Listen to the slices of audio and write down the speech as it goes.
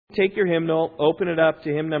take your hymnal, open it up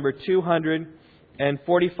to hymn number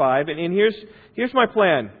 245. And here's my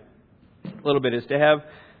plan a little bit, is to have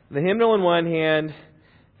the hymnal in one hand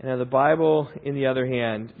and have the Bible in the other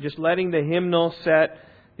hand. Just letting the hymnal set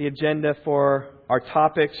the agenda for our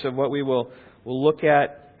topics of what we'll look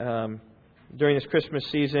at during this Christmas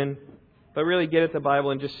season. But really get at the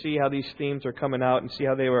Bible and just see how these themes are coming out and see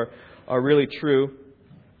how they are really true.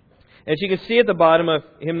 As you can see at the bottom of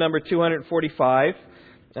hymn number 245,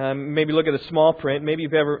 maybe look at the small print. Maybe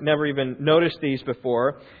you've never even noticed these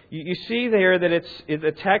before. You see there that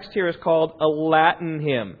the text here is called a Latin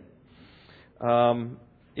hymn.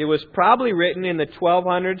 It was probably written in the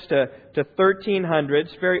 1200s to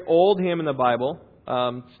 1300s. Very old hymn in the Bible.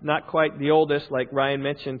 It's not quite the oldest, like Ryan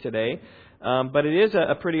mentioned today, but it is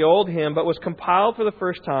a pretty old hymn. But was compiled for the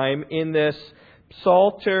first time in this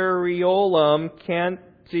Psalteriolum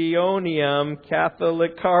Cantionium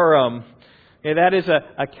Catholicarum. Okay, that is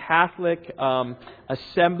a Catholic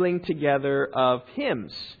assembling together of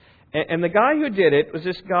hymns. And the guy who did it was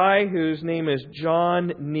this guy whose name is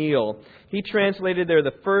John Neal. He translated there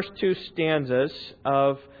the first two stanzas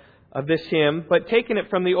of this hymn, but taken it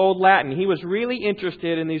from the Old Latin. He was really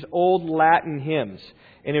interested in these Old Latin hymns.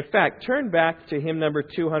 And in fact, turn back to hymn number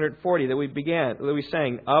 240 that we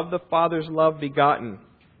sang, Of the Father's Love Begotten.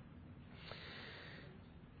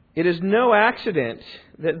 It is no accident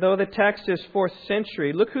that though the text is 4th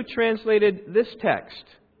century, look who translated this text.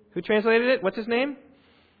 Who translated it? What's his name?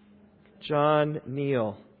 John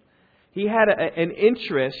Neal. He had an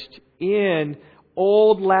interest in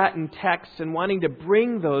Old Latin texts and wanting to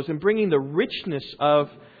bring those and bringing the richness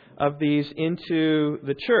of these into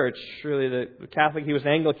the church. Really, the Catholic, he was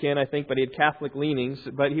Anglican, I think, but he had Catholic leanings.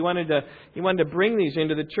 But he wanted to bring these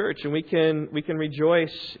into the church, and we can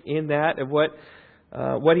rejoice in that of what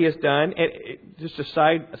he has done. And just a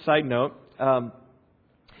side note,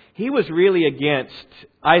 he was really against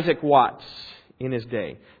Isaac Watts in his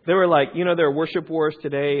day. There were there are worship wars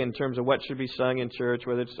today in terms of what should be sung in church,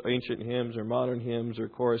 whether it's ancient hymns or modern hymns or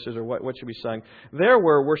choruses or what should be sung. There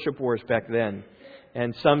were worship wars back then.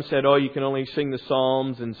 And some said, you can only sing the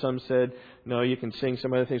Psalms, and some said, no, you can sing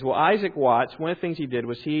some other things. Well, Isaac Watts, one of the things he did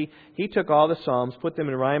was he took all the Psalms, put them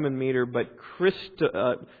in rhyme and meter, but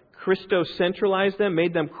Christocentralized them,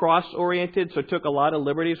 made them cross-oriented, so took a lot of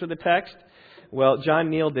liberties with the text. Well, John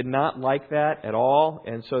Neal did not like that at all,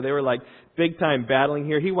 and so they were big-time battling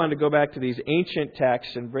here. He wanted to go back to these ancient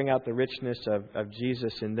texts and bring out the richness of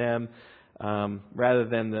Jesus in them, rather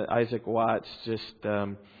than the Isaac Watts, just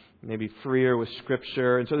maybe freer with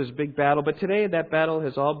Scripture. And so there's a big battle. But today that battle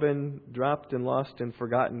has all been dropped and lost and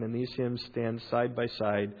forgotten, and these hymns stand side by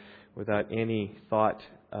side without any thought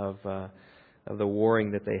of the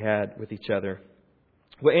warring that they had with each other.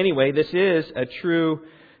 Well, anyway, this is a true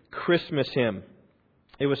Christmas hymn.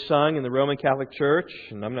 It was sung in the Roman Catholic Church,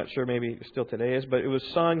 and I'm not sure maybe still today is, but it was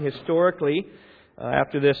sung historically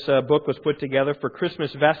after this book was put together for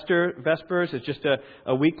Christmas Vespers. It's just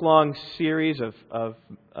a week-long series of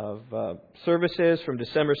services from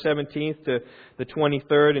December 17th to the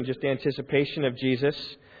 23rd in just anticipation of Jesus.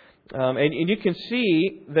 And you can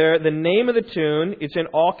see there the name of the tune. It's in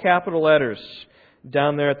all capital letters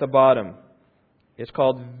down there at the bottom. It's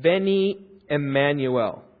called Veni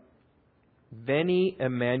Emmanuel. Veni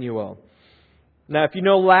Emmanuel. Now, if you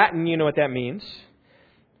know Latin, you know what that means.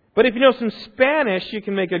 But if you know some Spanish, you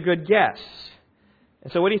can make a good guess.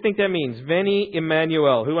 And so what do you think that means? Veni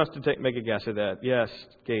Emmanuel. Who wants to make a guess at that? Yes,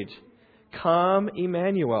 Gage. Come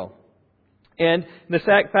Emmanuel. And the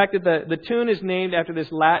fact that the tune is named after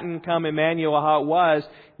this Latin Come Emmanuel, how it was,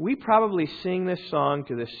 we probably sing this song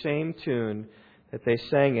to the same tune that they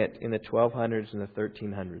sang it in the 1200s and the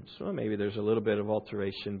 1300s. Well, maybe there's a little bit of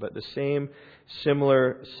alteration, but the same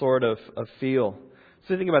similar sort of feel.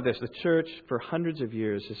 So think about this. The church for hundreds of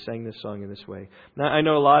years has sang this song in this way. Now, I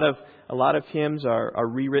know a lot of hymns are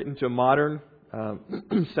rewritten to modern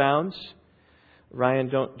sounds. Ryan,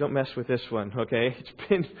 don't mess with this one, okay? It's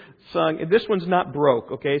been sung. This one's not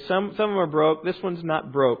broke, okay? Some of them are broke. This one's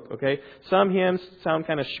not broke, okay? Some hymns sound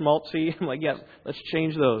kind of schmaltzy. I'm like, yes, let's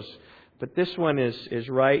change those. But this one is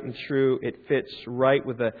right and true. It fits right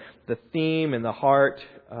with the theme and the heart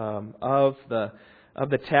of the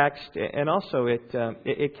text, and also it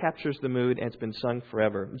captures the mood, and it's been sung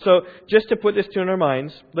forever. So just to put this tune in our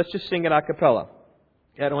minds, let's just sing it a cappella.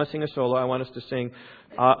 I don't want to sing a solo. I want us to sing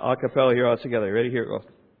a cappella here all together. Ready? Here we go.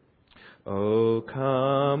 O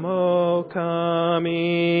come,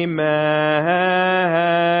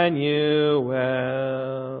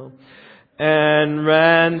 Emmanuel, and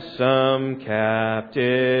ransom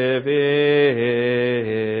captive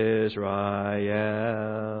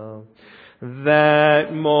Israel.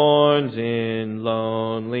 that mourns in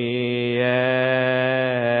lonely exile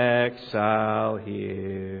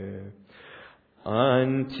here,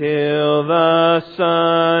 until the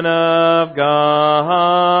Son of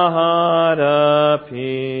God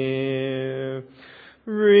appear.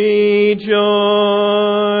 Rejoice,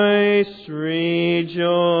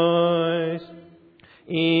 rejoice,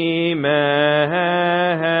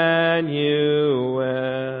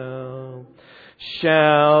 Emmanuel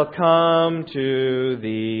shall come to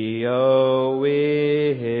thee, O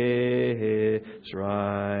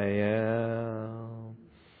Israel.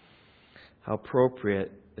 How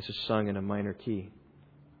appropriate this is sung in a minor key.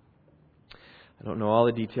 I don't know all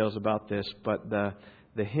the details about this, but the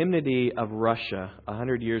hymnody of Russia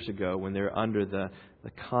 100 years ago, when they're under the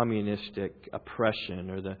communistic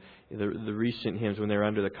oppression, or the recent hymns when they're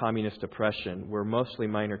under the communist oppression, were mostly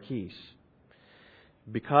minor keys.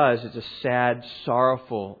 Because it's a sad,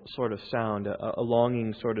 sorrowful sort of sound, a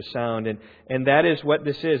longing sort of sound. And that is what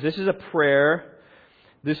this is. This is a prayer.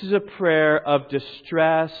 This is a prayer of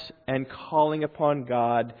distress and calling upon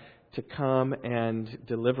God to come and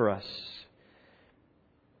deliver us.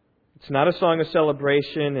 It's not a song of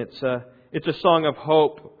celebration. It's a song of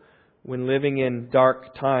hope when living in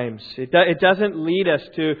dark times. It doesn't lead us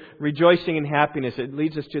to rejoicing and happiness. It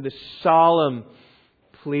leads us to this solemn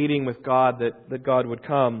pleading with God that God would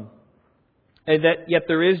come. And that yet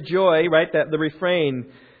there is joy, right? That the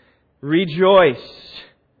refrain, rejoice,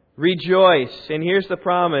 rejoice. And here's the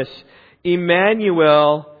promise,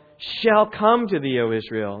 Emmanuel shall come to thee, O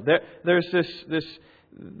Israel. There's this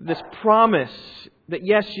promise that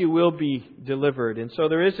yes, you will be delivered. And so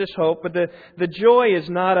there is this hope, but the joy is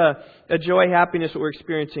not a joy, happiness that we're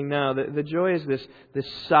experiencing now. The joy is this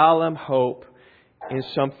solemn hope in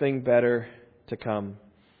something better to come.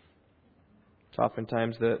 It's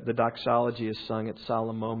oftentimes the doxology is sung at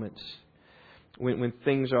solemn moments. When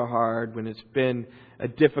things are hard, when it's been a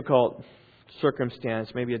difficult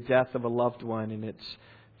circumstance, maybe a death of a loved one, and it's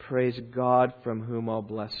praise God from whom all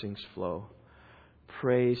blessings flow.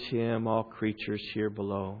 Praise Him, all creatures here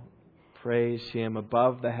below. Praise Him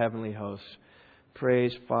above the heavenly hosts.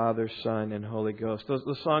 Praise Father, Son, and Holy Ghost.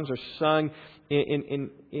 Those songs are sung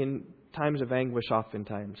in times of anguish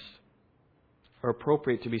oftentimes, or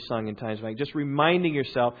appropriate to be sung in times of anguish. Just reminding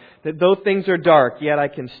yourself that though things are dark, yet I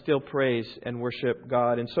can still praise and worship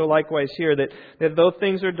God. And so likewise here, that though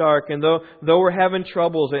things are dark, and though we're having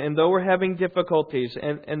troubles, and though we're having difficulties,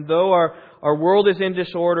 and though our world is in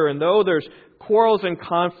disorder, and though there's quarrels and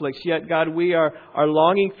conflicts, yet God, we are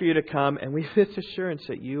longing for you to come, and we have this assurance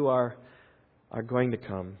that you are going to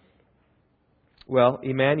come. Well,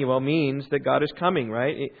 Emmanuel means that God is coming,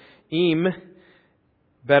 right?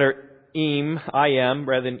 Better I am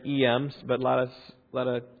rather than em, but a lot of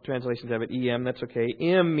translations have it em. That's okay.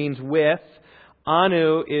 Im means with.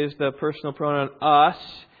 Anu is the personal pronoun us.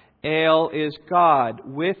 El is God.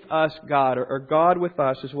 With us, God. Or God with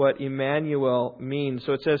us is what Emmanuel means.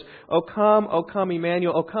 So it says, O come,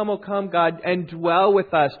 Emmanuel. O come, God, and dwell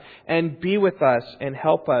with us, and be with us, and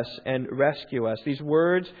help us, and rescue us. These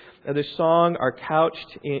words of this song are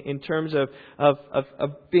couched in terms of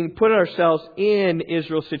being put ourselves in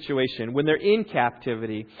Israel's situation. When they're in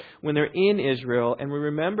captivity, when they're in Israel, and we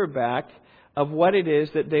remember back of what it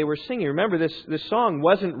is that they were singing. Remember, this song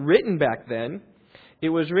wasn't written back then. It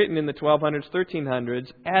was written in the 1200s,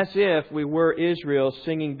 1300s, as if we were Israel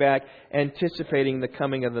singing back, anticipating the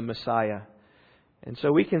coming of the Messiah. And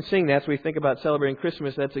so we can sing that as we think about celebrating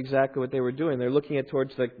Christmas. That's exactly what they were doing. They're looking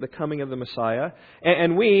towards the coming of the Messiah.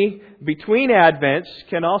 And we, between Advents,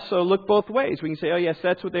 can also look both ways. We can say, oh yes,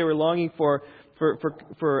 that's what they were longing for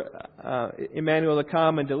Emmanuel to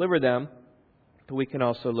come and deliver them. But we can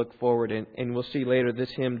also look forward, and we'll see later this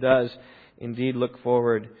hymn does indeed look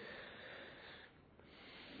forward.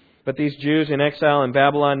 But these Jews in exile in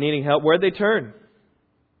Babylon needing help, where'd they turn?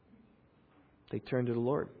 They turned to the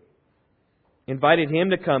Lord. Invited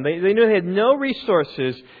Him to come. They knew they had no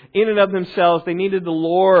resources in and of themselves. They needed the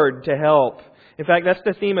Lord to help. In fact, that's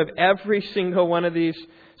the theme of every single one of these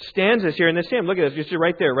stanzas here in this hymn. Look at this, just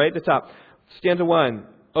right there, right at the top. Stanza 1,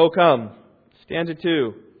 O come. Stanza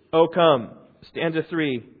 2, O come. Stanza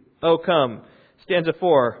 3, O come. Stanza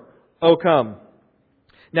 4, O come.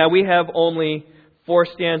 Now we have only 4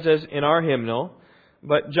 stanzas in our hymnal,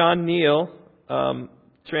 but John Neal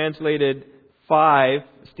translated 5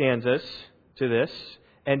 stanzas to this.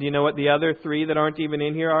 And do you know what the other 3 that aren't even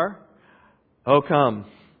in here are? O come,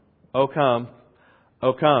 O come,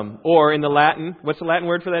 O come. Or in the Latin, what's the Latin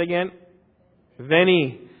word for that again?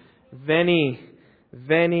 Veni, veni,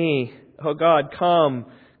 veni. Oh God, come,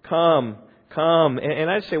 come. come. And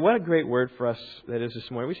I'd say, what a great word for us that is this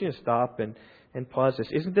morning. We should stop and pause this.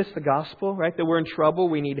 Isn't this the gospel, right? That we're in trouble.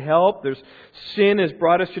 We need help. Sin has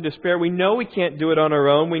brought us to despair. We know we can't do it on our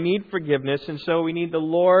own. We need forgiveness. And so we need the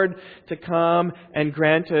Lord to come and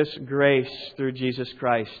grant us grace through Jesus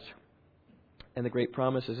Christ. And the great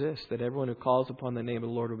promise is this, that everyone who calls upon the name of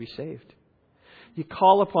the Lord will be saved. You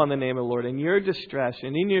call upon the name of the Lord in your distress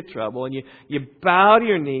and in your trouble, and you bow to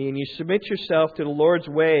your knee and you submit yourself to the Lord's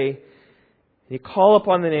way. And you call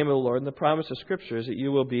upon the name of the Lord, and the promise of Scripture is that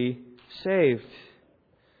you will be saved.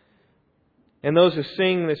 And those who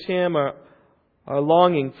sing this hymn are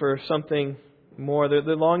longing for something more. They're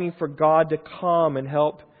longing for God to come and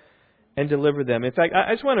help and deliver them. In fact,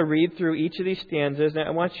 I just want to read through each of these stanzas, and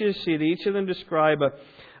I want you to see that each of them describe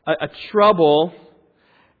a trouble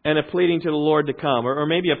and a pleading to the Lord to come, or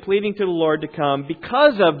maybe a pleading to the Lord to come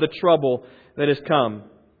because of the trouble that has come.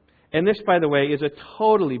 And this, by the way, is a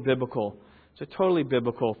totally biblical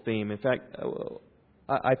theme. In fact,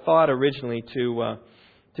 I thought originally to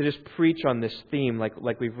just preach on this theme,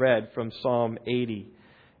 like we've read from Psalm 80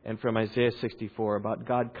 and from Isaiah 64 about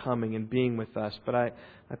God coming and being with us. But I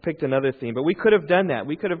picked another theme. But we could have done that.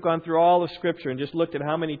 We could have gone through all of Scripture and just looked at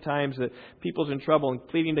how many times that people's in trouble and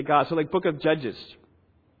pleading to God. So like Book of Judges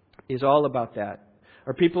is all about that.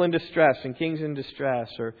 Or people in distress and kings in distress,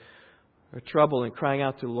 or trouble and crying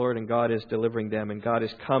out to the Lord, and God is delivering them, and God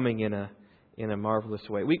is coming in a marvelous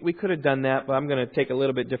way. We could have done that, but I'm going to take a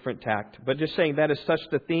little bit different tact. But just saying that is such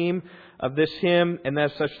the theme of this hymn, and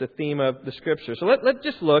that's such the theme of the Scripture. So let's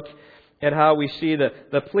just look at how we see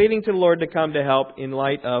the pleading to the Lord to come to help in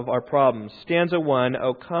light of our problems. Stanza 1,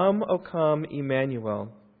 O come,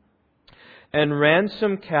 Emmanuel, and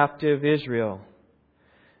ransom captive Israel,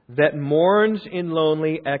 that mourns in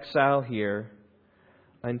lonely exile here,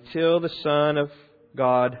 until the Son of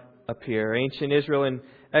God appear. Ancient Israel in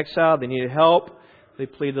exile, they needed help. They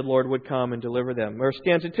pleaded the Lord would come and deliver them. Or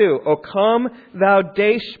stanza 2, O come, thou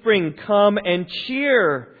dayspring, come and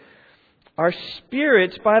cheer our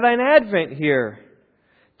spirits by thine advent here.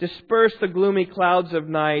 Disperse the gloomy clouds of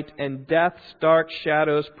night, and death's dark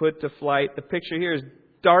shadows put to flight. The picture here is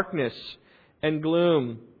darkness and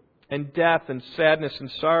gloom and death and sadness and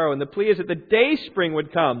sorrow. And the plea is that the dayspring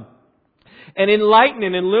would come and enlighten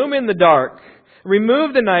and illumine the dark.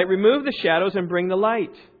 Remove the night, remove the shadows, and bring the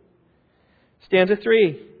light. Stanza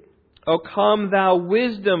 3. O come, thou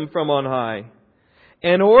wisdom from on high,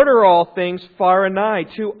 and order all things far and nigh.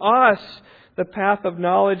 To us the path of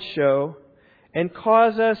knowledge show, and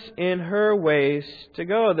cause us in her ways to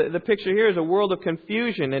go. The picture here is a world of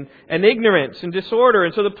confusion and ignorance and disorder.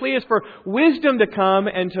 And so the plea is for wisdom to come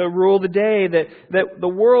and to rule the day, that the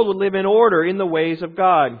world would live in order in the ways of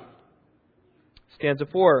God. Stanza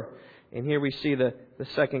 4. And here we see the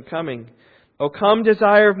second coming. O come,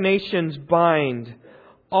 desire of nations, bind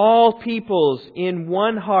all peoples in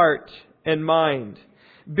one heart and mind.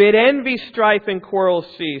 Bid envy, strife, and quarrels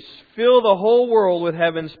cease. Fill the whole world with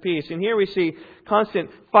heaven's peace. And here we see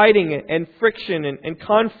constant fighting and friction and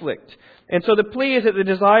conflict. And so the plea is that the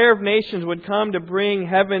desire of nations would come to bring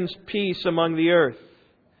heaven's peace among the earth.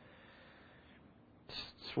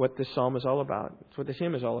 It's what this psalm is all about. It's what this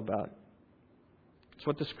hymn is all about. It's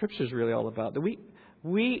what the Scripture is really all about. That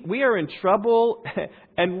we are in trouble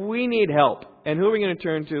and we need help. And who are we going to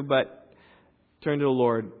turn to but turn to the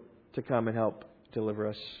Lord to come and help deliver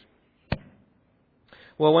us?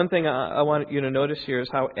 Well, one thing I want you to notice here is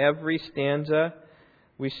how every stanza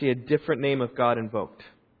we see a different name of God invoked.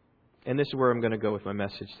 And this is where I'm going to go with my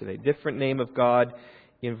message today. Different name of God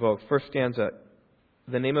invoked. First stanza,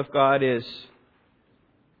 the name of God is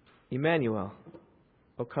Emmanuel.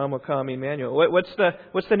 O come, Emmanuel. What's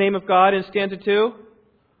the name of God in stanza 2?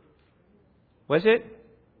 Was it?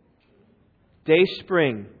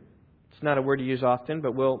 Dayspring. It's not a word you use often,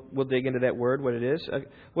 but we'll dig into that word, what it is.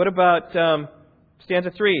 What about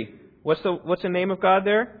stanza 3? What's the name of God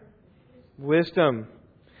there? Wisdom.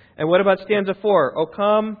 And what about stanza 4? O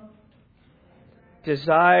come,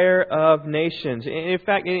 desire of nations. In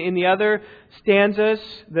fact, in the other stanzas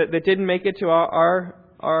that didn't make it to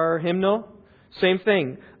our hymnal, same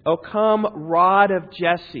thing. O come, rod of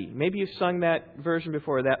Jesse. Maybe you've sung that version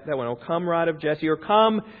before, that one. O come, rod of Jesse. Or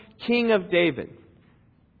come, King of David.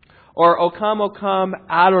 Or O come,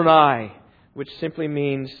 Adonai, which simply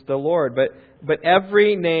means the Lord. But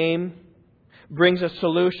every name brings a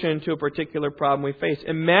solution to a particular problem we face.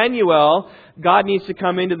 Emmanuel, God needs to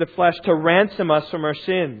come into the flesh to ransom us from our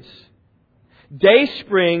sins.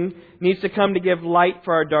 Dayspring needs to come to give light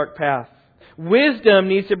for our dark path. Wisdom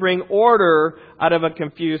needs to bring order out of a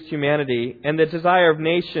confused humanity. And the desire of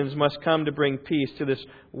nations must come to bring peace to this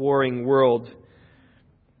warring world.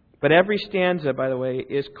 But every stanza, by the way,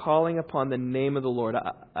 is calling upon the name of the Lord.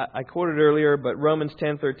 I quoted earlier, but Romans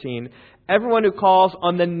 10:13, everyone who calls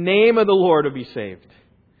on the name of the Lord will be saved.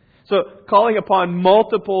 So calling upon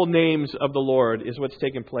multiple names of the Lord is what's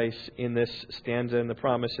taken place in this stanza and the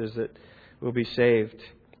promises that we'll be saved.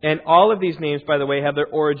 And all of these names, by the way, have their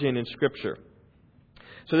origin in Scripture.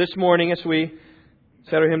 So this morning, as we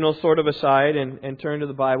set our hymnal sort of aside and turn to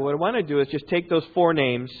the Bible, what I want to do is just take those four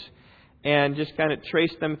names and just kind of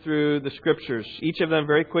trace them through the Scriptures. Each of them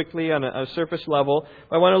very quickly on a surface level.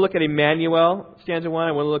 I want to look at Emmanuel, stanza 1.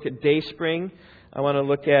 I want to look at Dayspring. I want to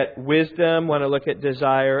look at wisdom. I want to look at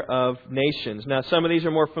desire of nations. Now, some of these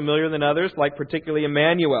are more familiar than others, like particularly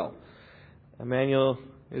Emmanuel. Emmanuel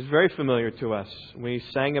is very familiar to us. We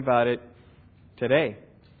sang about it today.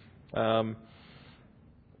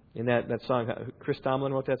 In that song, Chris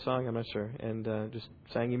Tomlin wrote that song, I'm not sure, and just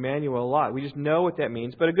sang Emmanuel a lot. We just know what that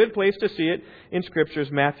means. But a good place to see it in Scripture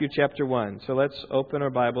is Matthew chapter 1. So let's open our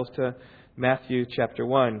Bibles to Matthew chapter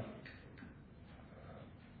 1.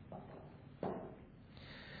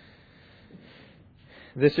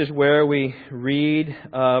 This is where we read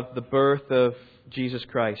of the birth of Jesus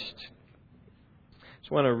Christ.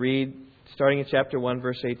 Just want to read, starting in chapter 1,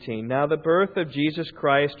 verse 18. Now the birth of Jesus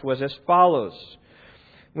Christ was as follows.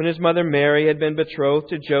 When his mother Mary had been betrothed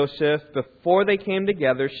to Joseph, before they came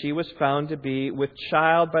together, she was found to be with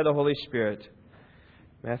child by the Holy Spirit.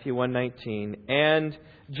 Matthew 1:19. And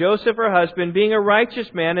Joseph, her husband, being a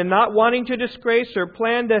righteous man and not wanting to disgrace her,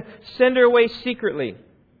 planned to send her away secretly.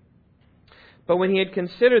 But when he had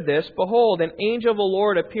considered this, behold, an angel of the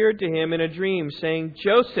Lord appeared to him in a dream, saying,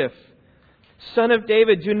 Joseph, son of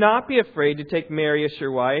David, do not be afraid to take Mary as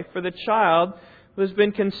your wife, for the child who has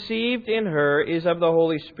been conceived in her is of the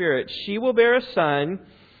Holy Spirit. She will bear a son,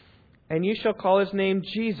 and you shall call his name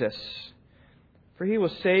Jesus, for he will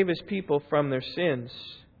save his people from their sins.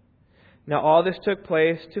 Now all this took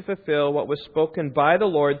place to fulfill what was spoken by the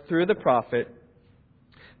Lord through the prophet.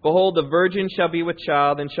 Behold, the virgin shall be with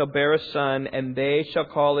child, and shall bear a son, and they shall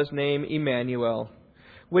call his name Emmanuel,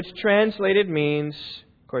 which translated means,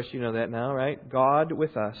 of course you know that now, right? God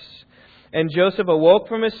with us. And Joseph awoke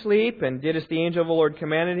from his sleep and did as the angel of the Lord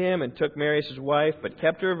commanded him and took Mary as his wife, but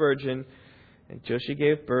kept her a virgin until she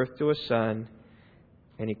gave birth to a son,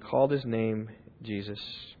 and he called his name Jesus.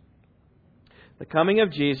 The coming of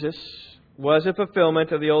Jesus was a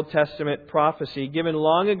fulfillment of the Old Testament prophecy given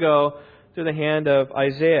long ago through the hand of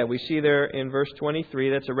Isaiah. We see there in verse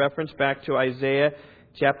 23, that's a reference back to Isaiah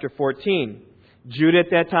chapter 14. Judah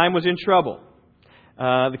at that time was in trouble.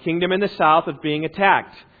 The kingdom in the south was being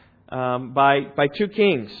attacked by two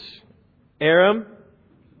kings, Aram,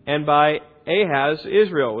 and by Ahaz.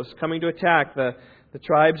 Israel was coming to attack the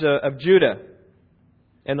tribes of Judah.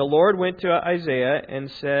 And the Lord went to Isaiah and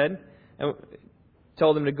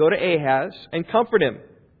told him to go to Ahaz and comfort him.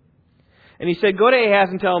 And he said, go to Ahaz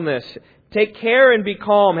and tell him this, take care and be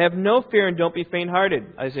calm, have no fear and don't be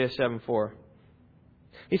faint-hearted, Isaiah 7:4.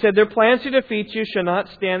 He said, their plans to defeat you shall not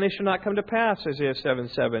stand, they shall not come to pass, Isaiah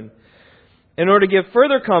 7:7. In order to give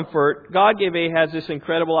further comfort, God gave Ahaz this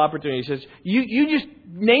incredible opportunity. He says, you just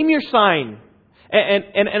name your sign,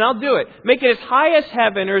 and I'll do it. Make it as high as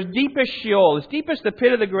heaven, or as deep as Sheol, as deep as the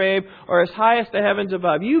pit of the grave, or as high as the heavens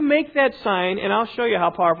above. You make that sign, and I'll show you how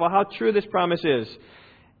powerful, how true this promise is.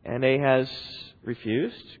 And Ahaz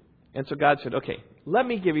refused. And so God said, okay, let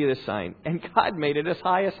me give you this sign. And God made it as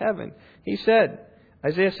high as heaven. He said,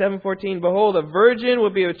 Isaiah 7:14, behold, a virgin will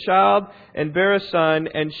be with child and bear a son,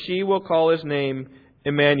 and she will call his name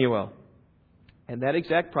Emmanuel. And that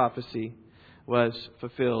exact prophecy was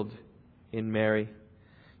fulfilled in Mary.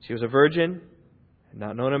 She was a virgin, had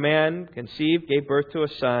not known a man, conceived, gave birth to a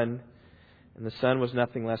son, and the son was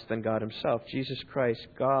nothing less than God himself, Jesus Christ,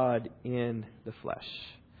 God in the flesh.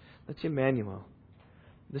 That's Emmanuel.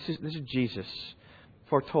 This is Jesus,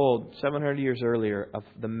 foretold 700 years earlier of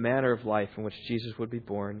the manner of life in which Jesus would be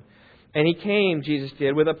born. And he came, Jesus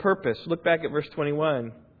did, with a purpose. Look back at verse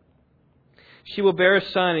 21. She will bear a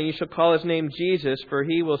son, and you shall call his name Jesus, for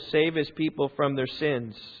he will save his people from their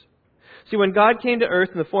sins. See, when God came to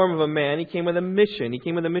earth in the form of a man, he came with a mission. He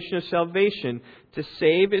came with a mission of salvation to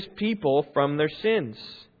save his people from their sins.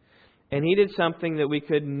 And he did something that we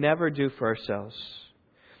could never do for ourselves.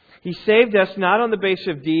 He saved us not on the basis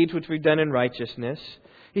of deeds which we've done in righteousness.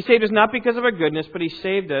 He saved us not because of our goodness, but he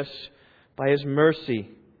saved us by his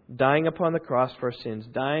mercy, dying upon the cross for our sins,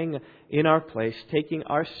 dying in our place, taking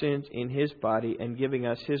our sins in his body and giving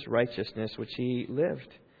us his righteousness, which he lived.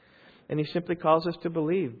 And he simply calls us to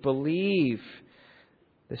believe. Believe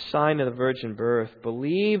the sign of the virgin birth.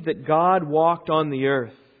 Believe that God walked on the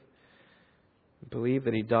earth. Believe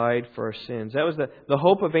that He died for our sins. That was the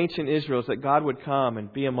hope of ancient Israel, is that God would come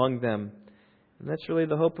and be among them. And that's really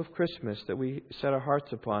the hope of Christmas, that we set our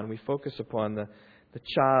hearts upon. We focus upon the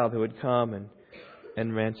child who would come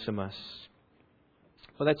and ransom us.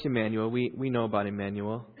 Well, that's Emmanuel. We know about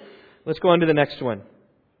Emmanuel. Let's go on to the next one.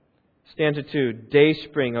 Stanza 2, Day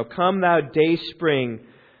Spring. O come thou day spring,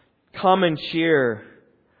 come and cheer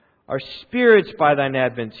our spirits by thine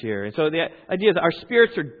advent here. And so the idea is our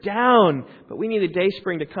spirits are down, but we need a day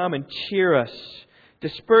spring to come and cheer us.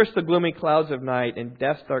 Disperse the gloomy clouds of night and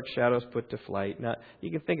death's dark shadows put to flight. Now, you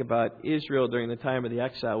can think about Israel during the time of the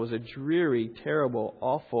exile. It was a dreary, terrible,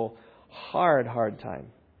 awful, hard time.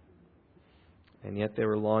 And yet they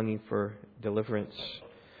were longing for deliverance.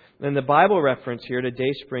 And the Bible reference here to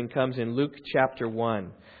day spring comes in Luke chapter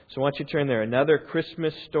 1. So I want you to turn there. Another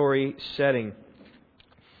Christmas story setting.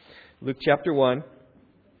 Luke chapter 1.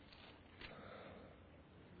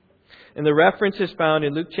 And the reference is found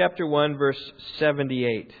in Luke chapter 1, verse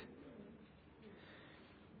 78.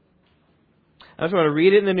 I just want to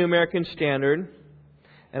read it in the New American Standard.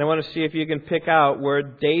 And I want to see if you can pick out where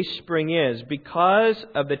day spring is. Because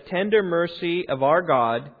of the tender mercy of our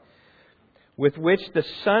God, with which the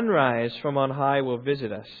sunrise from on high will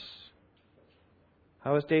visit us.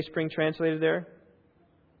 How is day spring translated there?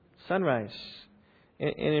 Sunrise.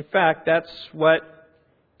 And in fact, that's what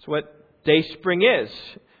day spring is,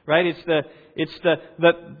 right? It's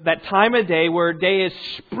that time of day where day is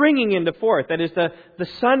springing into forth. That is the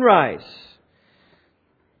sunrise.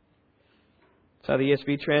 That's how the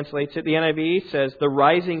ESV translates it. The NIV says the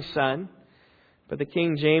rising sun, but the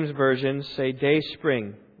King James versions say day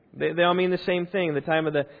spring. They all mean the same thing, the time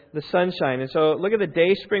of the sunshine. And so look at the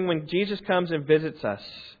day spring when Jesus comes and visits us.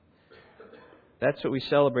 That's what we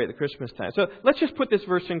celebrate at the Christmas time. So let's just put this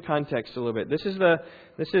verse in context a little bit. This is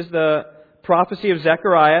the prophecy of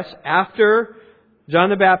Zechariah after John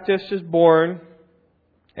the Baptist is born,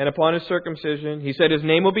 and upon his circumcision, he said his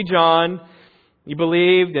name will be John. He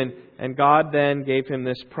believed, and God then gave him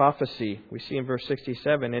this prophecy. We see in verse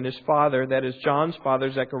 67, and his father, that is John's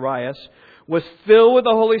father, Zechariah, was filled with the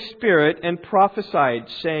Holy Spirit and prophesied,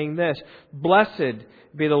 saying this, Blessed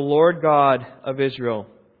be the Lord God of Israel,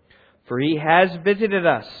 for He has visited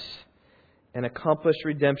us and accomplished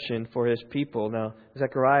redemption for His people. Now,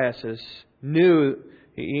 Zechariah knew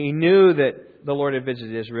that the Lord had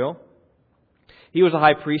visited Israel. He was a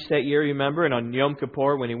high priest that year, remember, and on Yom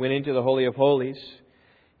Kippur, when he went into the Holy of Holies,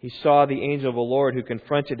 he saw the angel of the Lord who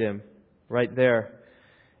confronted him right there.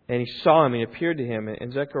 And he saw him, he appeared to him,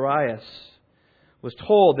 and Zechariah was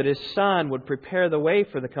told that his son would prepare the way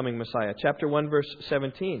for the coming Messiah. Chapter 1, verse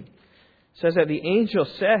 17 says that the angel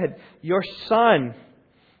said, Your son,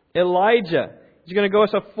 Elijah, is going to go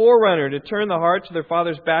as a forerunner to turn the hearts of their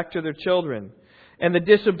fathers back to their children, and the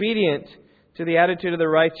disobedient to the attitude of the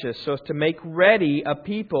righteous, so as to make ready a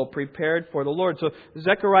people prepared for the Lord. So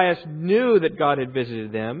Zechariah knew that God had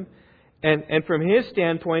visited them, and from his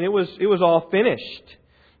standpoint, it was all finished.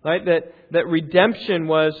 Right? That redemption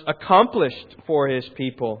was accomplished for His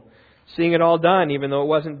people. Seeing it all done, even though it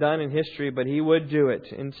wasn't done in history, but He would do it.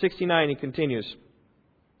 In 69, he continues,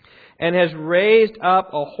 and has raised up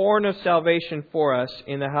a horn of salvation for us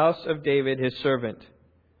in the house of David, His servant.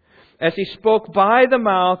 As He spoke by the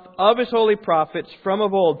mouth of His holy prophets from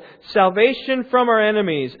of old, salvation from our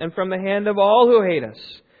enemies and from the hand of all who hate us,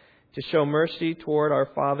 to show mercy toward our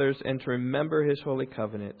fathers and to remember His holy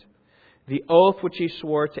covenant. The oath which He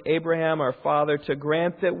swore to Abraham our father, to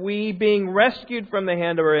grant that we, being rescued from the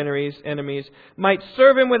hand of our enemies, might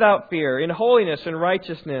serve Him without fear, in holiness and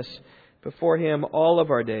righteousness before Him all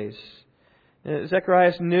of our days.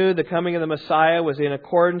 Zechariah knew the coming of the Messiah was in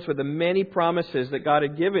accordance with the many promises that God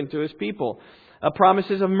had given to His people.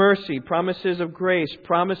 Promises of mercy, promises of grace,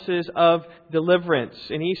 promises of deliverance.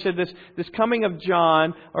 And he said this coming of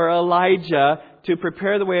John or Elijah to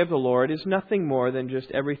prepare the way of the Lord is nothing more than just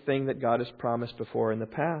everything that God has promised before in the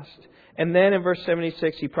past. And then in verse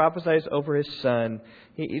 76, he prophesies over his son.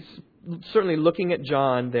 He's certainly looking at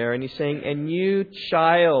John there, and he's saying, And you,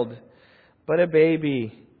 child, but a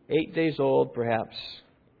baby, 8 days old perhaps.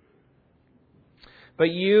 But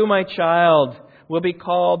you, my child, will be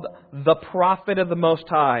called the prophet of the Most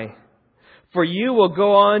High. For you will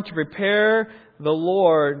go on to prepare the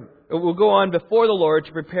Lord, will go on before the Lord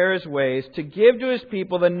to prepare His ways, to give to His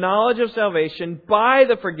people the knowledge of salvation by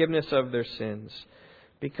the forgiveness of their sins,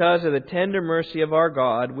 because of the tender mercy of our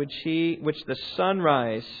God, which the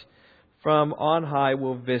sunrise from on high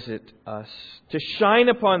will visit us, to shine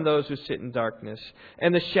upon those who sit in darkness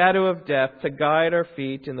and the shadow of death, to guide our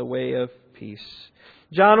feet in the way of peace.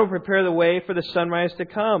 John will prepare the way for the sunrise to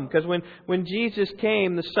come. Because when Jesus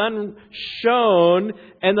came, the sun shone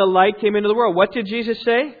and the light came into the world. What did Jesus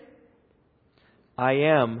say? I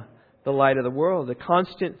am the light of the world. A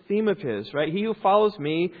constant theme of His, right? He who follows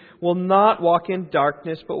me will not walk in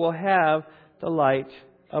darkness, but will have the light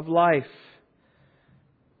of life.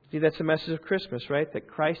 See, that's the message of Christmas, right? That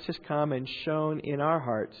Christ has come and shone in our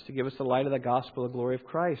hearts to give us the light of the gospel, the glory of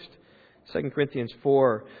Christ. 2 Corinthians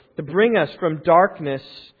 4, to bring us from darkness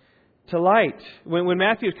to light. When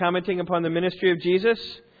Matthew is commenting upon the ministry of Jesus,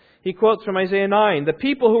 he quotes from Isaiah 9, the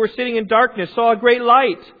people who were sitting in darkness saw a great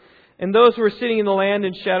light. And those who were sitting in the land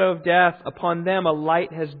and shadow of death, upon them a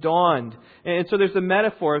light has dawned. And so there's the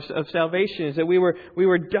metaphor of salvation, is that we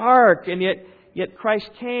were dark, and yet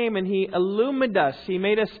Christ came and He illumined us. He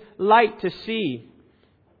made us light to see.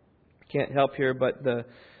 Can't help here but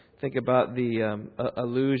think about the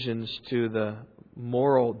allusions to the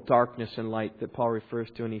moral darkness and light that Paul refers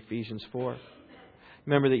to in Ephesians 4.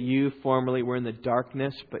 Remember that you formerly were in the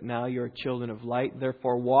darkness, but now you are children of light.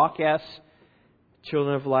 Therefore walk as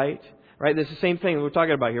children of light. Right? This is the same thing we're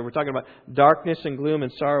talking about here. We're talking about darkness and gloom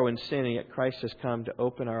and sorrow and sin, and yet Christ has come to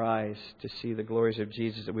open our eyes to see the glories of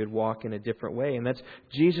Jesus, that we would walk in a different way. And that's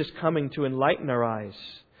Jesus coming to enlighten our eyes.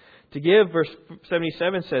 To give, verse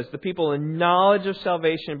 77 says, the people in knowledge of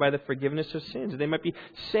salvation by the forgiveness of sins. They might be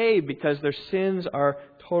saved because their sins are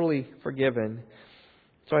totally forgiven.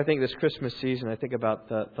 So I think this Christmas season, I think about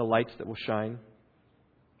the lights that will shine.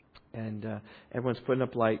 And everyone's putting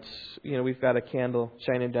up lights. You know, we've got a candle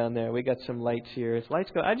shining down there. We got some lights here. As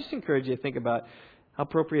lights go, I just encourage you to think about how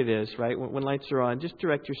appropriate it is, right? When lights are on, just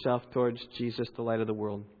direct yourself towards Jesus, the light of the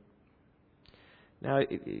world. Now,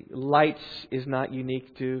 lights is not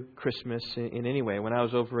unique to Christmas in any way. When I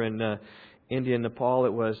was over in India and Nepal,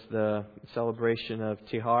 it was the celebration of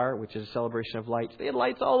Tihar, which is a celebration of lights. They had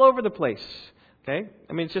lights all over the place. Okay?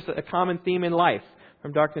 I mean, it's just a common theme in life,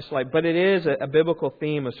 from darkness to light. But it is a biblical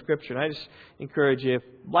theme of Scripture. And I just encourage you, if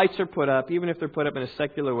lights are put up, even if they're put up in a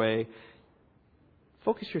secular way,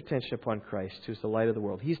 focus your attention upon Christ, who's the light of the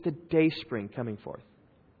world. He's the dayspring coming forth.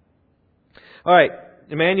 All right,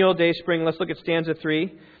 Emmanuel, dayspring. Let's look at stanza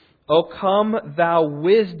 3. O come, thou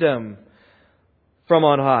wisdom from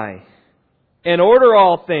on high, and order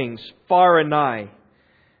all things far and nigh.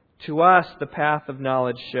 To us the path of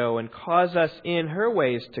knowledge show, and cause us in her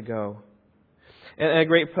ways to go. And a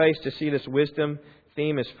great place to see this wisdom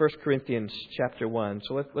theme is 1 Corinthians chapter 1.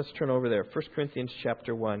 So let's turn over there. 1 Corinthians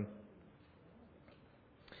chapter 1.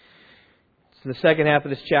 So the second half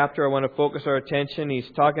of this chapter, I want to focus our attention.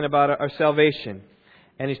 He's talking about our salvation.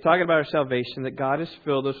 And he's talking about our salvation, that God has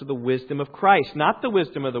filled us with the wisdom of Christ. Not the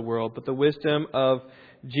wisdom of the world, but the wisdom of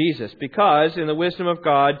Jesus. Because in the wisdom of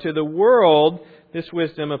God, to the world, this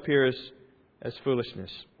wisdom appears as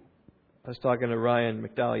foolishness. I was talking to Ryan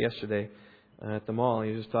McDowell yesterday at the mall.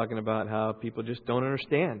 He was just talking about how people just don't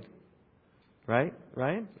understand. Right?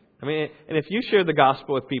 Ryan? I mean, and if you share the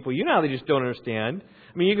gospel with people, you know how they just don't understand.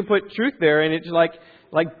 I mean, you can put truth there and it just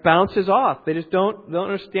like bounces off. They just don't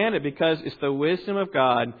understand it, because it's the wisdom of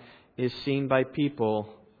God is seen by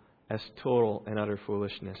people as total and utter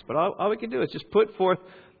foolishness. But all we can do is just put forth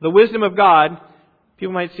the wisdom of God.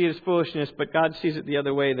 People might see it as foolishness, but God sees it the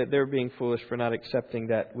other way, that they're being foolish for not accepting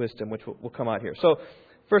that wisdom, which will come out here. So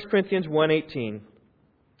 1 Corinthians 1:18.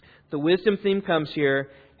 The wisdom theme comes here,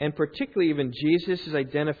 and particularly even Jesus is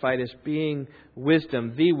identified as being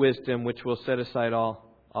wisdom, the wisdom which will set aside all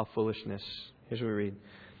foolishness. Here's what we read.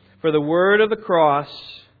 For the word of the cross,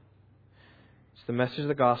 it's the message of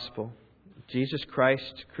the gospel, Jesus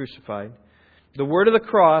Christ crucified. The word of the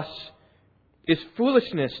cross is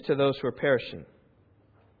foolishness to those who are perishing.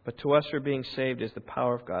 But to us who are being saved is the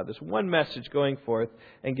power of God. There's one message going forth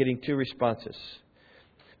and getting two responses.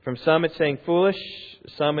 From some it's saying foolish,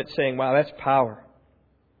 some it's saying, wow, that's power.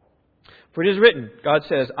 For it is written, God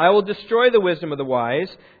says, I will destroy the wisdom of the wise,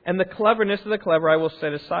 and the cleverness of the clever I will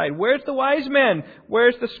set aside. Where's the wise man?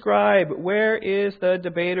 Where's the scribe? Where is the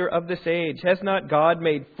debater of this age? Has not God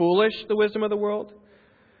made foolish the wisdom of the world?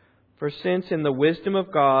 For since in the wisdom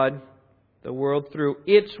of God, the world through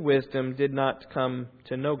its wisdom did not come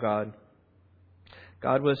to know God,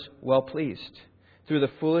 God was well pleased through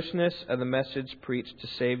the foolishness of the message preached to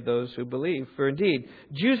save those who believe. For indeed,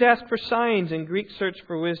 Jews ask for signs and Greeks search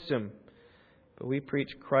for wisdom. But we preach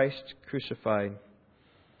Christ crucified.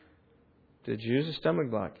 To the Jews a stumbling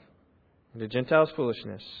block, and to Gentiles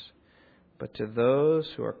foolishness. But to those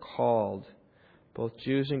who are called, both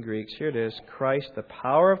Jews and Greeks, here it is, Christ the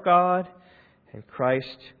power of God, and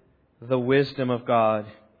Christ the wisdom of God.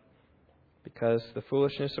 Because the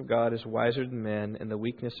foolishness of God is wiser than men, and the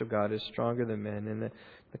weakness of God is stronger than men. And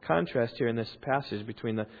the the contrast here in this passage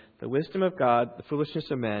between the wisdom of God, the foolishness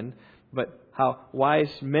of men, but how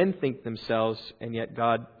wise men think themselves, and yet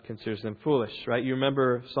God considers them foolish, right? You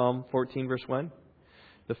remember Psalm 14, verse 1?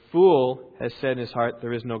 The fool has said in his heart,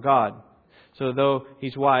 there is no God. So though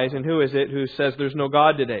he's wise, and who is it who says there's no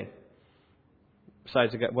God today?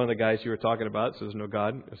 Besides one of the guys you were talking about, says no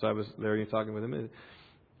God. So I was there, you're talking with him.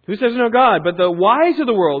 Who says no God? But the wise of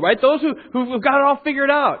the world, right? Those who've got it all figured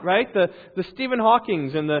out, right? The Stephen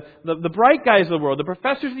Hawkings and the bright guys of the world, the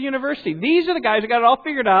professors of the university. These are the guys who got it all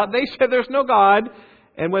figured out. They said there's no God.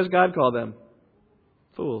 And what does God call them?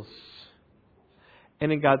 Fools.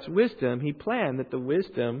 And in God's wisdom, He planned that the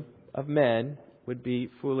wisdom of men would be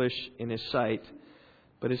foolish in His sight.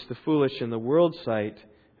 But it's the foolish in the world's sight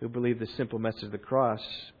who believe the simple message of the cross,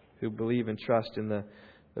 who believe and trust in the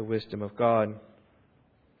wisdom of God.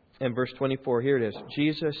 And verse 24, here it is.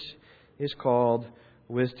 Jesus is called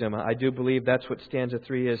wisdom. I do believe that's what stanza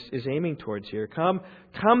 3 is aiming towards here. Come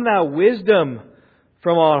thou wisdom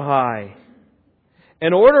from on high,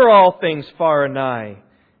 and order all things far and nigh.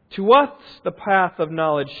 To us the path of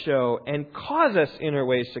knowledge show, and cause us in her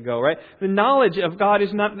ways to go, right? The knowledge of God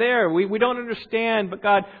is not there. We don't understand, but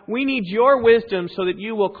God, we need Your wisdom so that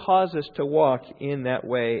You will cause us to walk in that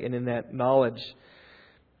way and in that knowledge.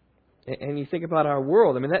 And you think about our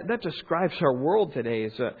world. I mean, that describes our world today.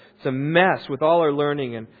 It's a mess with all our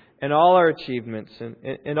learning and all our achievements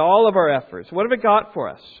and all of our efforts. What have it got for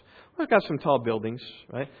us? Well, it's got some tall buildings,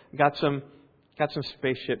 right? Got some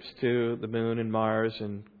spaceships to the moon and Mars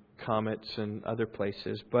and comets and other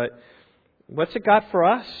places. But what's it got for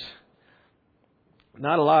us?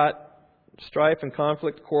 Not a lot. Strife and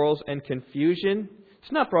conflict, quarrels and confusion.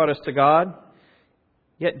 It's not brought us to God.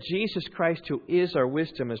 Yet Jesus Christ, who is our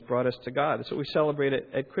wisdom, has brought us to God. That's what we celebrate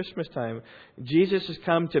at Christmas time. Jesus has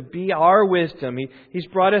come to be our wisdom. He's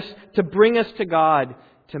brought us to bring us to God,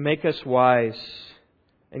 to make us wise.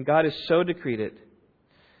 And God has so decreed it.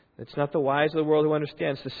 It's not the wise of the world who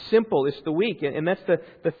understands. It's the simple, it's the weak. And that's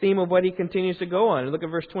the theme of what He continues to go on. Look at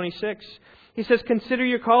verse 26. He says, consider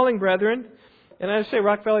your calling, brethren. And I say,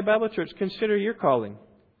 Rock Valley Bible Church, consider your calling.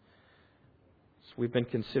 We've been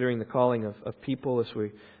considering the calling of people as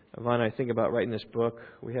Yvonne and I think about writing this book.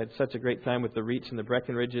 We had such a great time with the Reeds and the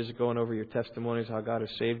Breckenridges, going over your testimonies, how God has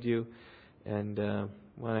saved you. And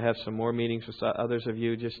want to have some more meetings with others of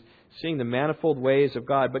you, just seeing the manifold ways of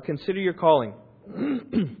God. But consider your calling.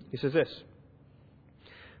 He says this.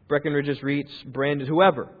 Breckenridges, Reeds, Brandon,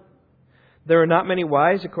 whoever. There are not many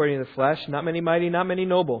wise according to the flesh, not many mighty, not many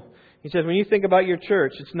noble. He says, when you think about your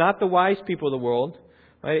church, it's not the wise people of the world.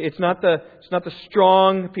 Right? It's not the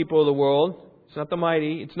strong people of the world. It's not the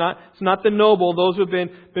mighty. It's not the noble, those who have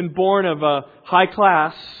been born of a high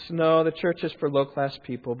class. No, the church is for low class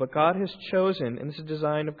people. But God has chosen, and this is the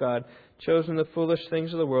design of God, chosen the foolish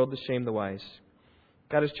things of the world to shame the wise.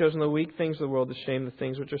 God has chosen the weak things of the world to shame the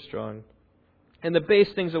things which are strong. And the base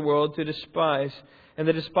things of the world to despise. And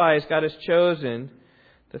the despised God has chosen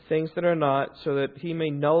the things that are not, so that He may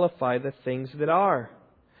nullify the things that are.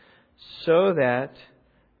 So that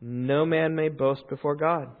no man may boast before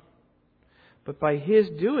God. But by His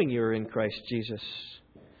doing you are in Christ Jesus,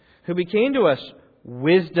 who became to us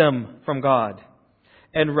wisdom from God,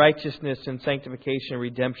 and righteousness and sanctification and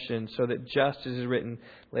redemption, so that just as is written,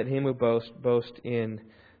 let him who boasts, boast in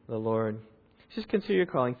the Lord. Just consider your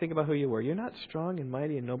calling. Think about who you were. You're not strong and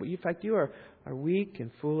mighty and noble. In fact, you are weak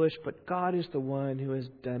and foolish, but God is the one who has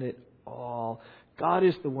done it all. God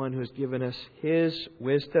is the one who has given us His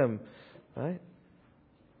wisdom. Right?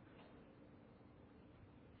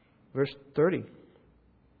 Verse 30.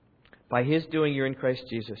 By His doing you're in Christ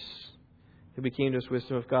Jesus, who became to us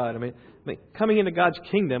wisdom of God. I mean, coming into God's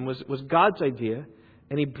kingdom was God's idea,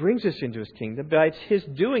 and He brings us into His kingdom. But it's His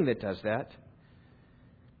doing that does that.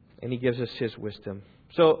 And He gives us His wisdom.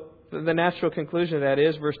 So the natural conclusion of that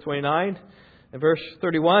is verse 29 and verse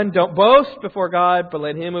 31. Don't boast before God, but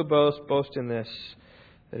let him who boasts boast in this,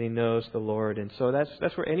 that he knows the Lord. And so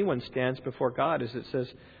that's where anyone stands before God, is it says,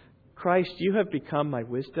 Christ, you have become my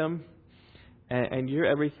wisdom, and you're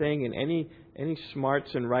everything, and any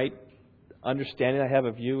smarts and right understanding I have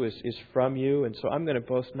of you is from you. And so I'm going to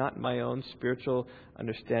boast not in my own spiritual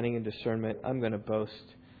understanding and discernment. I'm going to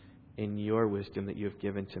boast in your wisdom that you have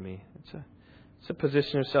given to me. It's a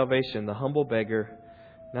position of salvation. The humble beggar,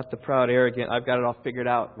 not the proud, arrogant, I've got it all figured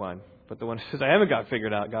out one, but the one who says, I haven't got it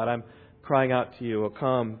figured out, God. I'm crying out to you. Oh,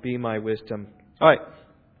 come, be my wisdom. All right.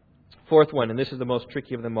 Fourth one, and this is the most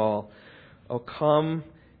tricky of them all. Oh, come,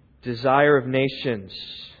 desire of nations,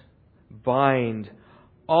 bind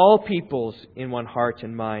all peoples in one heart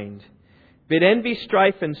and mind. Bid envy,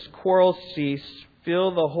 strife, and quarrels cease.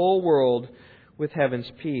 Fill the whole world with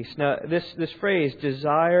heaven's peace. Now, this phrase,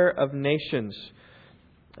 desire of nations,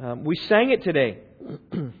 we sang it today.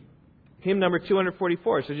 Hymn number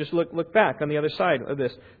 244. So just look back on the other side of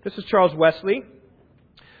this. This is Charles Wesley.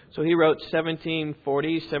 So he wrote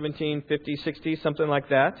 1740, 1750, 60, something like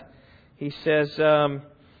that. He says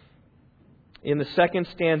in the second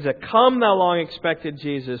stanza, "Come, thou long expected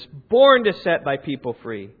Jesus, born to set thy people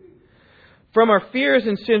free. From our fears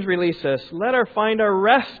and sins release us. Let us find our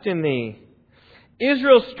rest in Thee.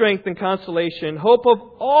 Israel's strength and consolation, hope of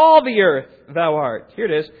all the earth Thou art." Here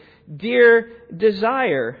it is. "Dear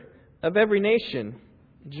desire of every nation,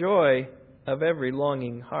 joy of every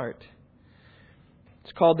longing heart."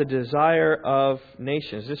 It's called the desire of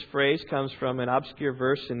nations. This phrase comes from an obscure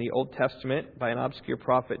verse in the Old Testament by an obscure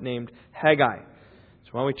prophet named Haggai. So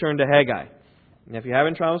why don't we turn to Haggai? And if you're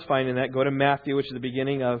having troubles finding that, go to Matthew, which is the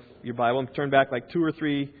beginning of your Bible, and turn back like 2 or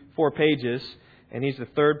 3, 4 pages, and he's the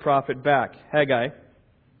third prophet back, Haggai.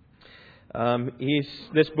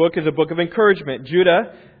 This book is a book of encouragement.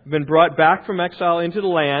 Judah had been brought back from exile into the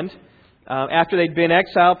land after they'd been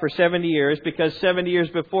exiled for 70 years, because 70 years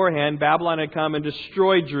beforehand, Babylon had come and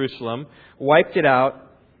destroyed Jerusalem, wiped it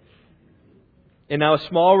out, and now a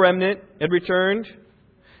small remnant had returned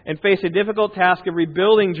and faced a difficult task of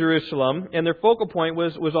rebuilding Jerusalem, and their focal point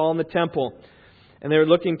was all in the temple. And they were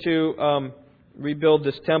looking to rebuild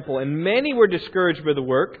this temple. And many were discouraged by the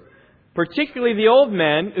work, particularly the old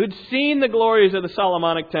men who'd seen the glories of the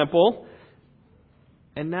Solomonic temple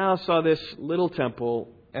and now saw this little temple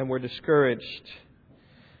and were discouraged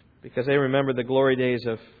because they remembered the glory days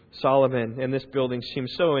of Solomon, and this building seemed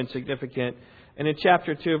so insignificant. And in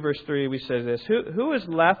chapter 2, verse 3, we say this: Who is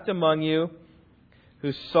left among you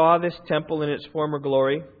who saw this temple in its former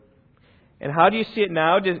glory? And how do you see it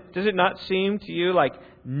now? Does it not seem to you like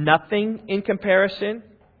nothing in comparison?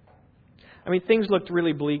 I mean, things looked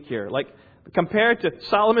really bleak here. Like, compared to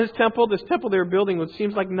Solomon's temple, this temple they were building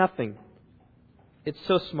seems like nothing. It's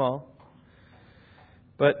so small.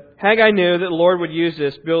 But Haggai knew that the Lord would use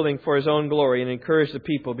this building for His own glory and encourage the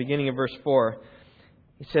people, beginning in verse 4.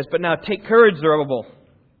 He says, "But now take courage, Zerubbabel,"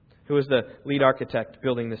 who was the lead architect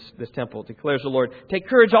building this temple, declares the Lord. "Take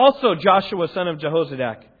courage also, Joshua, son of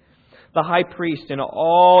Jehozadak, the high priest, and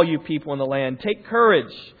all you people in the land. Take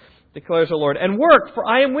courage, declares the Lord, and work, for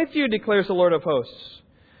I am with you, declares the Lord of hosts.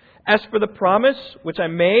 As for the promise which I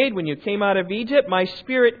made when you came out of Egypt, my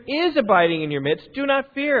Spirit is abiding in your midst. Do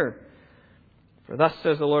not fear. For thus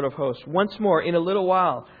says the Lord of hosts, once more, in a little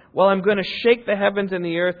while I'm going to shake the heavens and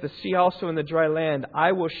the earth, the sea also and the dry land,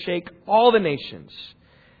 I will shake all the nations,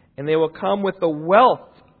 and they will come with the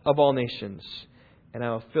wealth of all nations, and I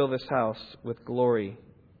will fill this house with glory,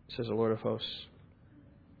 says the Lord of hosts."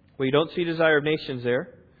 Well, you don't see desire of nations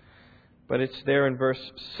there, but it's there in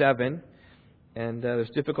verse 7. And there's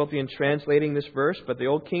difficulty in translating this verse, but the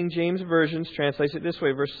old King James Version translates it this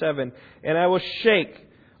way, verse 7. "And I will shake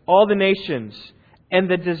all the nations, and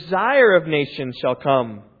the desire of nations shall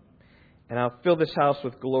come, and I'll fill this house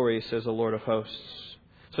with glory, says the Lord of hosts."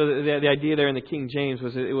 So the idea there in the King James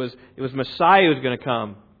was it was Messiah who was going to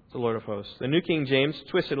come, the Lord of hosts. The New King James,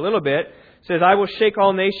 twisted a little bit, says, "I will shake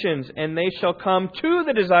all nations, and they shall come to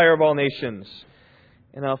the desire of all nations,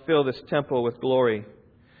 and I'll fill this temple with glory."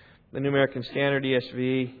 The New American Standard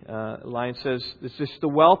ESV line says, "It's just the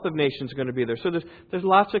wealth of nations going to be there." So there's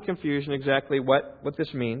lots of confusion exactly what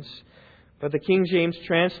this means. But the King James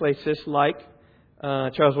translates this like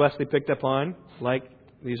Charles Wesley picked up on, like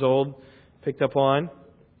these old picked up on,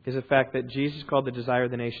 is the fact that Jesus called the desire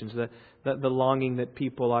of the nations, the longing that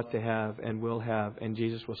people ought to have and will have, and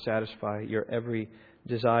Jesus will satisfy your every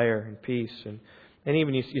desire and peace. And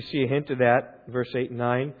even you see a hint of that, verse 8 and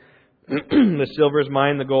 9. "The silver is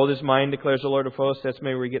mine, the gold is mine, declares the Lord of hosts." That's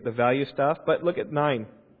maybe where we get the value stuff. But look at 9.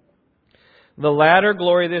 "The latter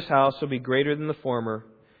glory of this house will be greater than the former,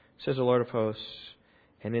 says the Lord of hosts.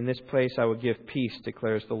 And in this place I will give peace,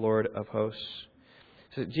 declares the Lord of hosts."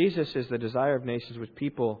 So Jesus is the desire of nations, which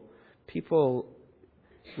people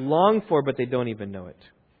long for, but they don't even know it.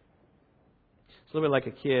 It's a little bit like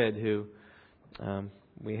a kid who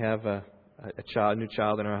we have a new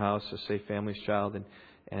child in our house, a safe family's child,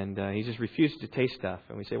 and he just refuses to taste stuff.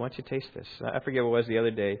 And we say, "Why don't you taste this?" I forget what it was the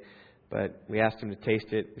other day, but we asked him to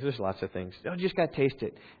taste it. There's lots of things. "Oh, you just got to taste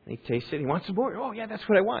it." And he tastes it. He wants some more. "Oh, yeah, that's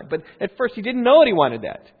what I want." But at first he didn't know that he wanted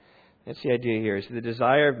that. That's the idea here. It's the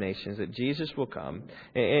desire of nations that Jesus will come.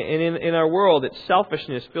 And in our world, its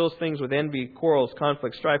selfishness fills things with envy, quarrels,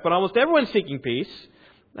 conflict, strife. But almost everyone's seeking peace.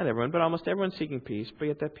 Not everyone, but almost everyone's seeking peace. But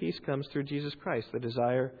yet that peace comes through Jesus Christ, the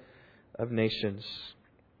desire of nations.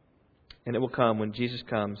 And it will come when Jesus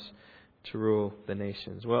comes to rule the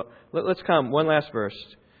nations. Well, let's come. One last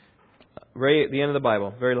verse. right at the end of the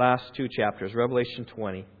Bible, very last 2 chapters, Revelation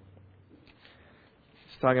 20.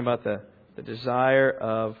 It's talking about the desire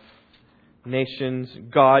of nations,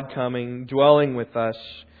 God coming, dwelling with us,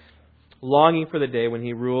 longing for the day when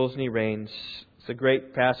He rules and He reigns. It's a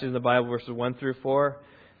great passage in the Bible, verses 1 through 4.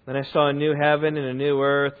 Then I saw a new heaven and a new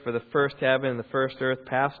earth, for the first heaven and the first earth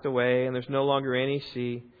passed away, and there's no longer any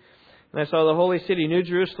sea. And I saw the holy city, New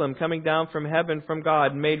Jerusalem, coming down from heaven from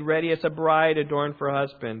God, made ready as a bride adorned for her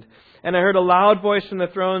husband. And I heard a loud voice from the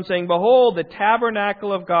throne saying, Behold, the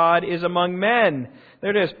tabernacle of God is among men.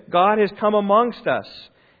 There it is. God has come amongst us,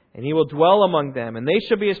 and He will dwell among them, and they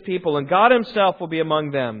shall be His people, and God Himself will be among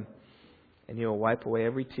them. And He will wipe away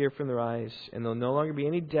every tear from their eyes, and there will no longer be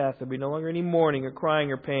any death, there will be no longer any mourning or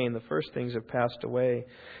crying or pain. The first things have passed away.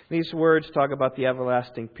 These words talk about the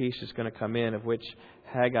everlasting peace that's going to come in, of which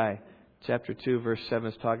Haggai chapter 2, verse 7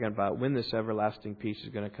 is talking about when this everlasting peace is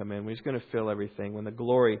going to come in, when He's going to fill everything, when the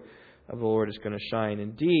glory of the Lord is going to shine.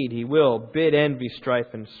 Indeed, He will bid envy, strife,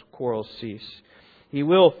 and quarrels cease. He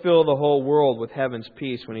will fill the whole world with heaven's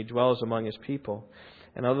peace when He dwells among His people.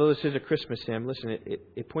 And although this is a Christmas hymn, listen,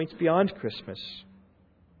 it points beyond Christmas.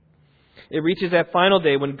 It reaches that final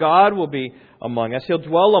day when God will be among us. He'll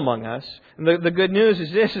dwell among us. And the good news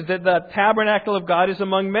is this, is that the tabernacle of God is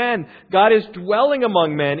among men. God is dwelling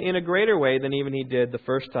among men in a greater way than even He did the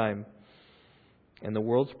first time. And the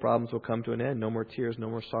world's problems will come to an end. No more tears, no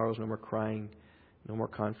more sorrows, no more crying, no more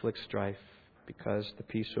conflict, strife, because the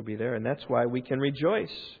peace will be there. And that's why we can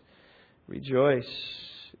rejoice. Rejoice,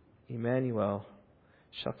 Emmanuel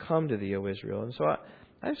shall come to thee, O Israel. And so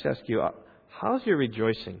I just ask you, how's your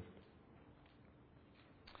rejoicing?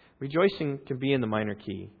 Rejoicing can be in the minor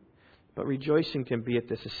key, but rejoicing can be at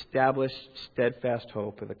this established, steadfast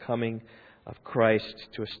hope of the coming of Christ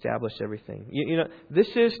to establish everything. You know, this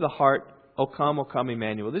is the heart, O come,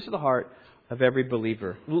 Emmanuel. This is the heart of every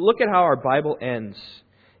believer. Look at how our Bible ends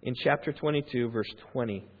in chapter 22, verse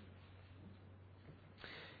 20.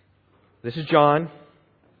 This is John.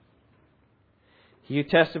 He who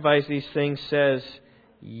testifies these things says,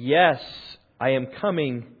 Yes, I am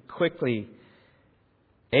coming quickly.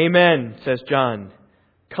 Amen, says John.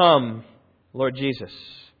 Come, Lord Jesus.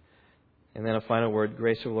 And then a final word,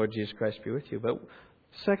 grace of Lord Jesus Christ be with you. But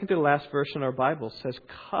second to the last verse in our Bible says,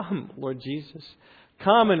 Come, Lord Jesus.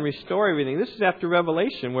 Come and restore everything. This is after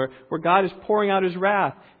Revelation, where God is pouring out His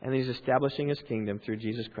wrath, and He's establishing His kingdom through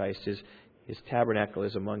Jesus Christ. His tabernacle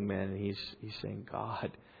is among men, and He's saying, God,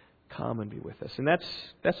 come and be with us. And that's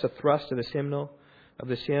the thrust of this hymnal, of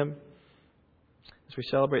this hymn. As we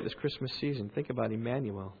celebrate this Christmas season, think about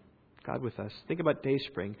Emmanuel, God with us. Think about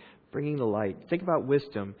Dayspring, bringing the light. Think about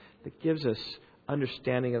wisdom that gives us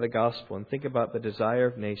understanding of the gospel. And think about the desire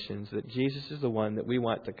of nations, that Jesus is the one that we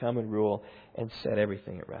want to come and rule and set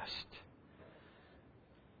everything at rest.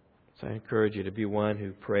 So I encourage you to be one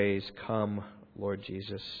who prays, Come, Lord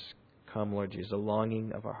Jesus. Come, Lord Jesus, a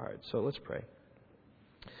longing of our hearts. So let's pray.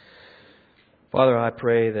 Father, I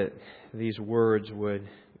pray that these words would,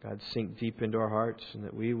 God, sink deep into our hearts, and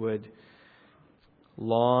that we would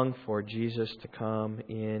long for Jesus to come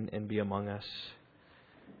in and be among us.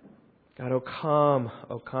 God, oh come,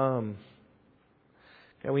 oh come.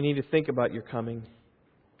 God, we need to think about your coming.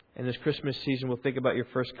 And this Christmas season, we'll think about your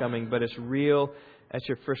first coming. But as real as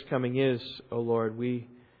your first coming is, oh Lord, we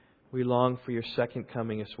long for your second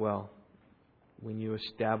coming as well, when you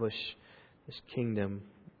establish this kingdom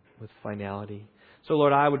with finality. So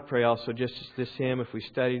Lord, I would pray also, just as this hymn, if we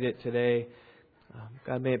studied it today,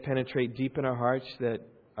 God, may it penetrate deep in our hearts, that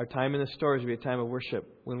our time in the stores will be a time of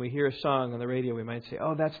worship. When we hear a song on the radio, we might say,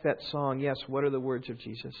 oh, that's that song. Yes, what are the words of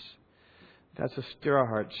Jesus? God, so stir our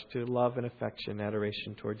hearts to love and affection,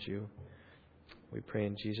 adoration towards you. We pray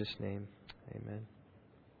in Jesus' name. Amen.